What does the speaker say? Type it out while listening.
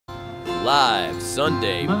Live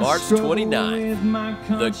Sunday, March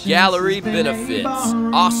 29th. The Gallery benefits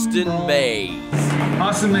Austin Mayse.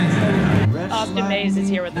 Austin Mayse. Austin Mayse is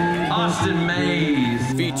here with us. Austin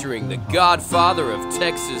Mayse. Featuring the godfather of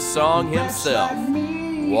Texas song himself,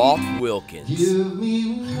 Walt Wilkins. Give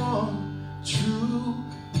me one true,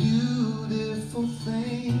 beautiful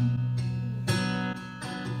thing.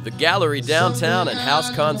 The Gallery Downtown and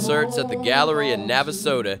house concerts at the Gallery in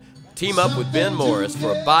Navasota team up with Ben Morris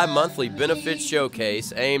for a bi-monthly benefit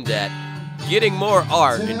showcase aimed at getting more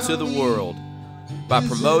art into the world by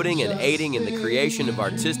promoting and aiding in the creation of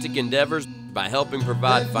artistic endeavors by helping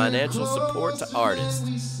provide financial support to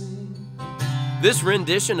artists. This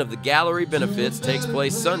rendition of the Gallery benefits takes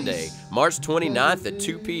place Sunday, March 29th at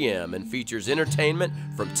 2 p.m. and features entertainment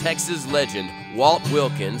from Texas legend Walt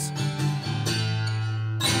Wilkins,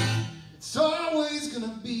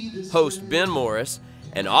 host Ben Morris,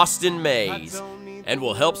 and Austin Mayse, and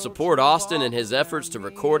will help support Austin in his efforts to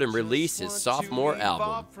record and release his sophomore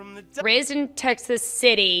album. Raised in Texas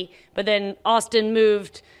City, but then Austin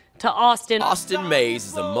moved to Austin. Austin Mayse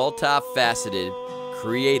is a multifaceted,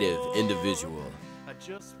 creative individual,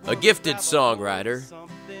 a gifted songwriter,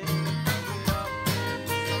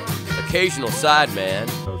 occasional sideman.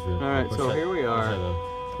 Alright, so here we are.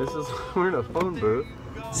 We're in a phone booth.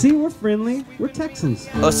 See, we're friendly. We're Texans.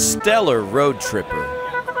 A stellar road tripper,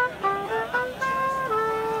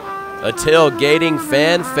 a tailgating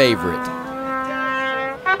fan favorite,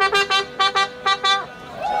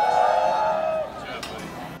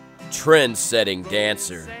 trend-setting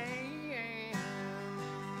dancer,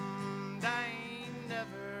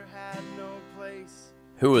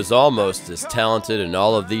 who is almost as talented in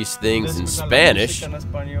all of these things in Spanish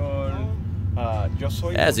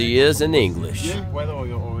as he is in English.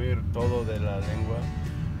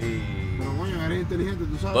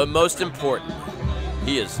 But most important,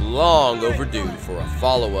 he is long overdue for a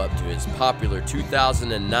follow-up to his popular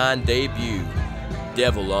 2009 debut,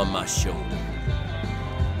 Devil on My Shoulder.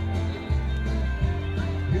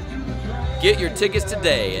 Get your tickets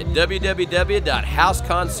today at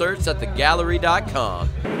www.houseconcertsatthegallery.com.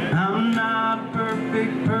 I'm not a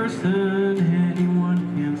perfect person, anyone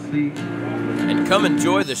can see. And come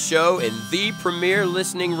enjoy the show in the premier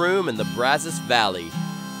listening room in the Brazos Valley,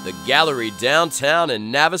 the Gallery Downtown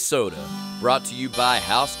in Navasota, brought to you by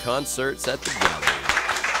House Concerts at the Gallery.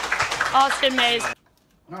 Austin Mayse.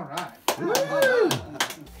 All right.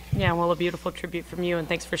 Yeah, well, a beautiful tribute from you, and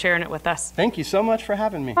thanks for sharing it with us. Thank you so much for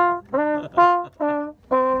having me. I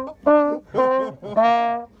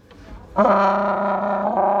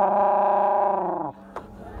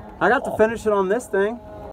got to finish it on this thing.